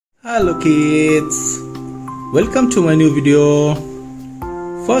Hello kids, welcome to my new video.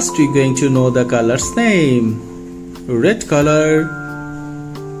 First we're going to know the colors name. Red color,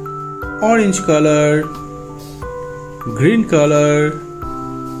 orange color, green color,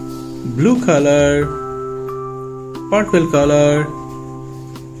 blue color, purple color,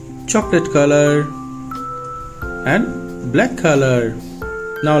 chocolate color and black color.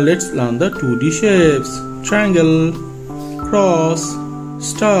 Now let's learn the 2D shapes. Triangle, cross,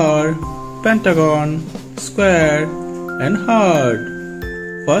 star, pentagon, square and heart.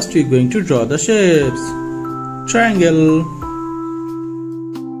 First we are going to draw the shapes. Triangle,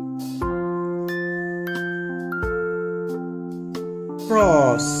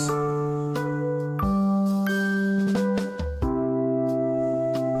 cross,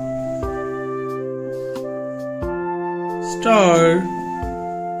 star,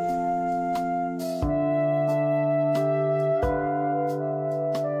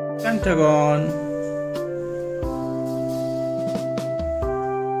 Pentagon,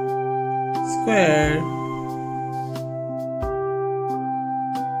 square,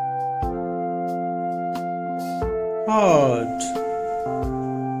 heart.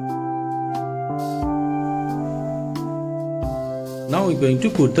 Now we're going to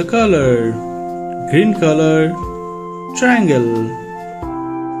put the color. Green color, triangle.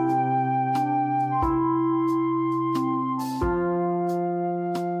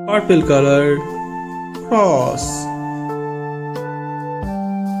 Purple color, cross.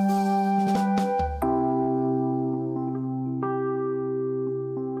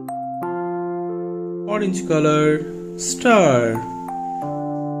 Orange color, star.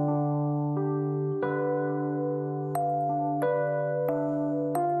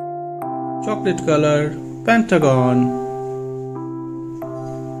 Chocolate color, pentagon.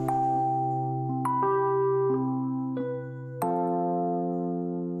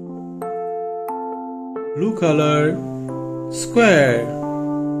 Blue color, square.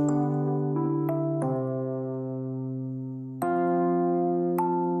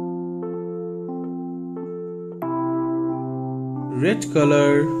 Red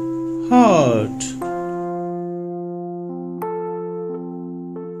color, heart.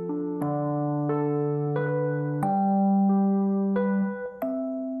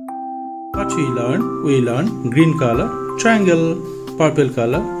 What we learned? We learned green color, triangle, purple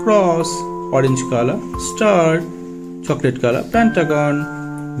color, cross, orange color, star, chocolate color,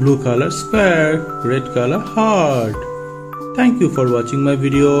 pentagon, blue color, square, red color, heart. Thank you for watching my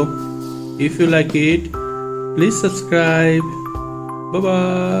video. If you like it, please subscribe. Bye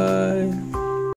bye.